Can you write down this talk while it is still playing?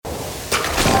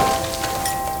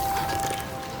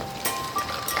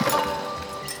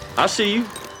I see you.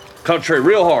 Concentrate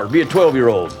real hard. Be a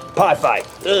 12-year-old. Pie fight.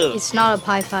 Ugh. It's not a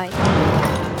pie fight.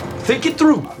 Think it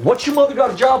through. What's your mother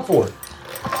got a job for?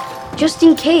 Just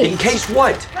in case. In case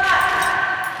what?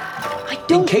 I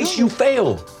don't In case know. you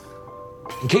fail.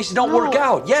 In case it don't work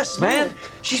out. Yes, man.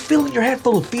 She's filling your head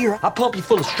full of fear. I pump you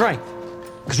full of strength.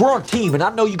 Because we're on a team, and I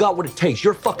know you got what it takes.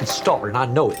 You're a fucking star, and I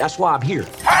know it. That's why I'm here.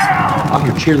 I'm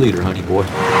your cheerleader, honey boy.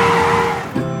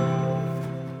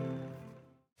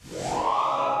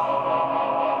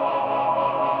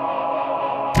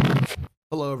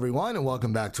 Hello everyone and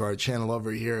welcome back to our channel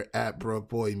over here at Broke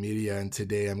Boy Media, and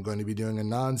today I'm going to be doing a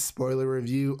non-spoiler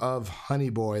review of Honey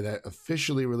Boy that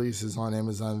officially releases on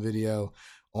Amazon Video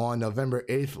on November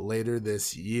 8th later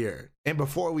this year. And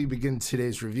before we begin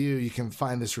today's review, you can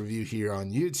find this review here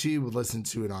on YouTube, listen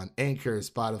to it on Anchor,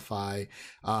 Spotify,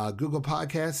 Google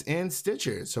Podcasts, and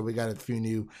Stitcher. So we got a few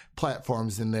new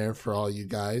platforms in there for all you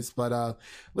guys, but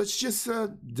let's just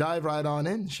dive right on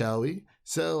in, shall we?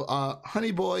 So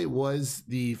Honey Boy was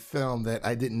the film that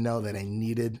I didn't know that I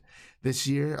needed this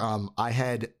year. I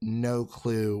had no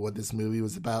clue what this movie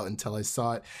was about until I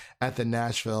saw it at the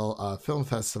Nashville Film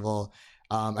Festival.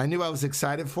 I knew I was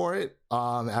excited for it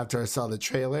after I saw the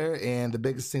trailer, and the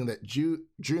biggest thing that drew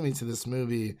me to this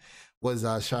movie was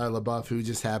Shia LaBeouf, who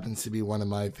just happens to be one of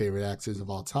my favorite actors of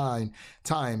all time,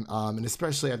 and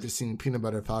especially after seeing Peanut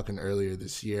Butter Falcon earlier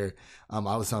this year, I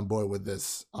was on board with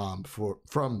this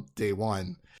from day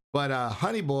one. But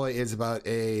Honey Boy is about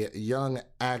a young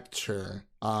actor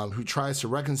who tries to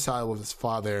reconcile with his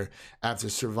father after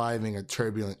surviving a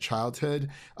turbulent childhood.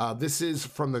 This is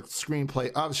from the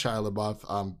screenplay of Shia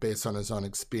LaBeouf, based on his own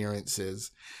experiences.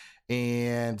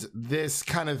 And this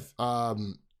kind of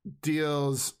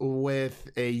deals with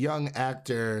a young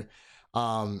actor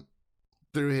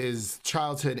through his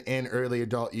childhood and early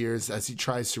adult years as he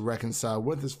tries to reconcile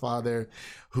with his father,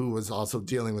 who was also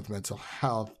dealing with mental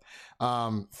health.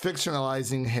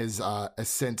 Fictionalizing his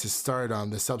ascent to stardom,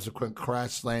 the subsequent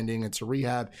crash landing into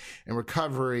rehab and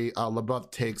recovery, LaBeouf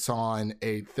takes on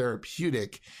a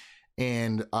therapeutic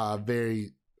and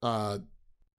very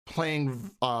playing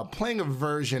a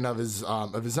version of his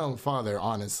own father.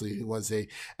 Honestly, he was a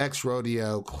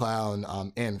ex-rodeo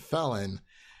clown and felon.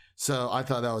 So I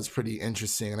thought that was pretty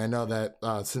interesting, and I know that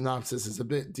synopsis is a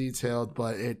bit detailed,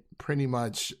 but it pretty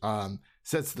much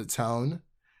sets the tone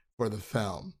for the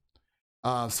film.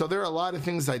 So there are a lot of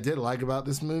things I did like about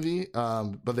this movie,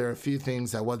 but there are a few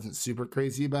things I wasn't super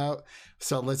crazy about.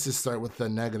 So let's just start with the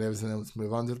negatives and then let's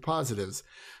move on to the positives.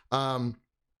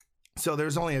 So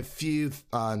there's only a few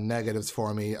negatives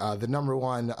for me. The number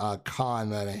one con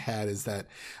that I had is that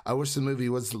I wish the movie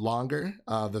was longer.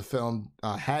 The film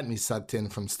had me sucked in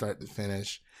from start to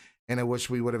finish, and I wish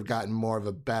we would have gotten more of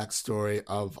a backstory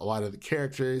of a lot of the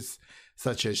characters,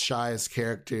 such as Shia's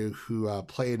character, who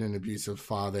played an abusive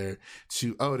father,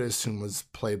 to Otis, who was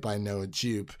played by Noah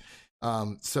Jupe.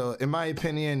 So in my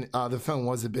opinion, the film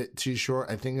was a bit too short.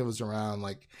 I think it was around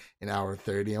like an hour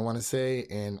 30, I want to say,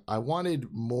 and I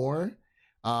wanted more.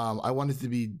 I wanted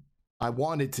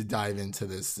to dive into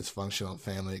this dysfunctional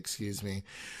family,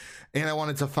 and I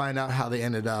wanted to find out how they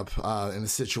ended up in the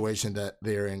situation that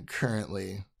they're in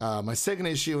currently. My second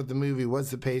issue with the movie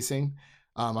was the pacing.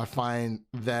 I find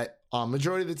that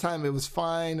majority of the time it was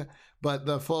fine, but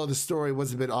the flow of the story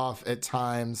was a bit off at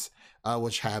times,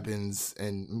 which happens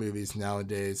in movies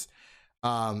nowadays.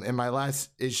 And my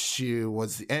last issue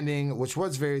was the ending, which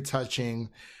was very touching,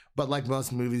 but like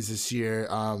most movies this year,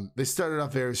 they started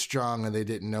off very strong and they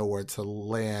didn't know where to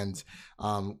land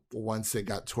once they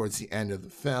got towards the end of the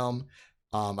film.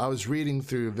 I was reading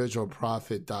through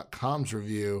visualprophet.com's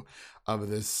review of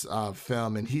this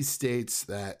film, and he states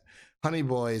that Honey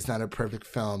Boy is not a perfect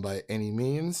film by any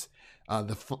means.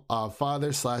 The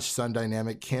father/son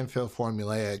dynamic can feel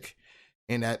formulaic,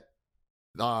 and that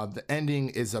the ending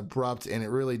is abrupt and it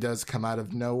really does come out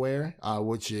of nowhere,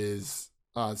 which is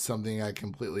something I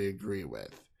completely agree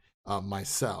with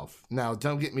myself. Now,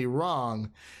 don't get me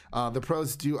wrong, the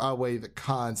pros do outweigh the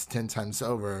cons 10 times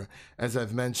over. As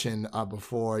I've mentioned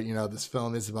before, this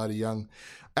film is about a young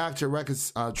actor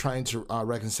trying to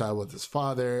reconcile with his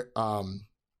father.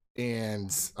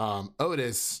 And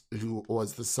Otis, who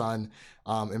was the son,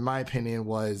 in my opinion,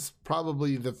 was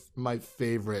probably my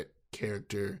favorite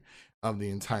character of the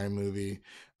entire movie.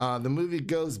 The movie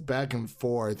goes back and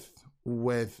forth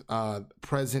with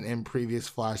present and previous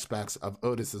flashbacks of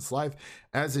Otis's life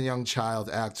as a young child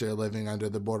actor living under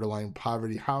the borderline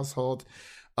poverty household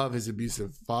of his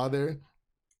abusive father.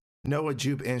 Noah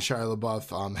Jupe and Shia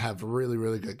LaBeouf have really,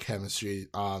 really good chemistry.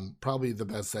 Probably the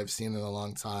best I've seen in a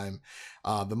long time.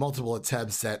 The multiple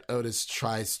attempts that Otis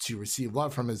tries to receive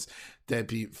love from his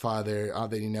deadbeat father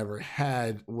that he never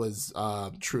had was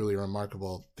truly a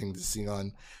remarkable thing to see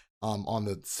on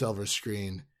the silver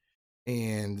screen.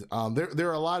 And there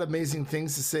are a lot of amazing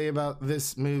things to say about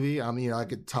this movie. I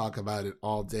could talk about it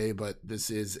all day, but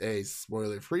this is a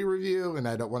spoiler-free review, and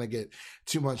I don't want to get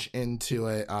too much into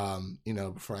it,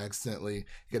 before I accidentally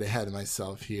get ahead of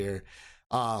myself here.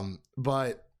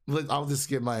 But I'll just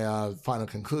give my final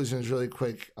conclusions really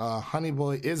quick. Honey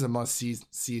Boy is a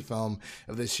must-see film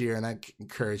of this year, and I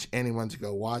encourage anyone to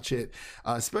go watch it,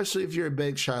 especially if you're a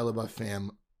big Shia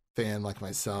LaBeouf fan like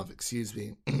myself. Excuse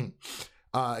me.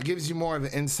 It gives you more of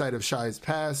an insight of Shia's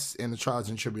past and the trials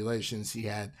and tribulations he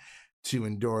had to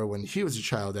endure when he was a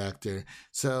child actor.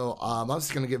 So I'm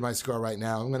just going to give my score right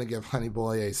now. I'm going to give Honey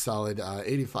Boy a solid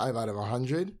 85 out of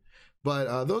 100.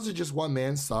 But those are just one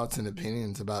man's thoughts and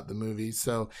opinions about the movie.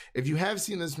 So if you have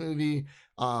seen this movie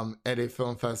at a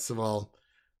film festival,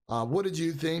 what did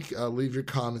you think? Leave your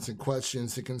comments and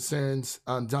questions and concerns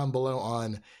down below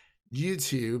on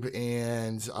YouTube.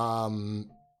 And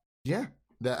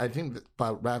that I think that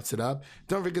about wraps it up.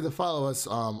 Don't forget to follow us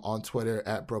on Twitter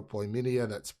at BrokeBoyMedia.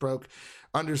 That's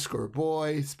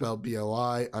Broke_Boy, spelled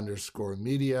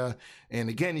BOI_media. And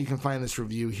again, you can find this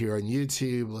review here on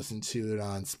YouTube. Listen to it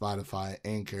on Spotify,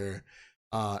 Anchor,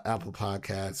 Apple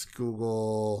Podcasts,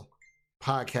 Google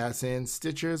Podcasts, and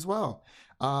Stitcher as well.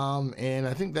 And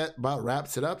I think that about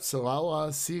wraps it up. So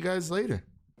I'll see you guys later.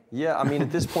 Yeah, I mean,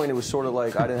 at this point, it was sort of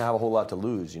like I didn't have a whole lot to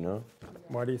lose,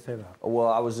 Why do you say that? Well,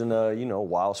 I was in a,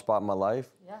 wild spot in my life.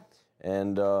 Yeah.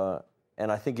 And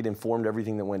I think it informed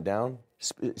everything that went down.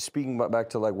 Speaking back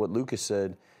to like what Lucas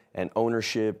said, and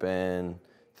ownership and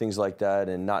things like that,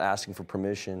 and not asking for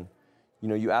permission.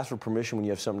 You ask for permission when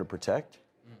you have something to protect.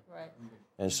 Right.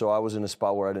 And so I was in a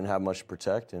spot where I didn't have much to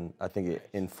protect, and I think it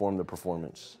informed the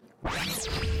performance.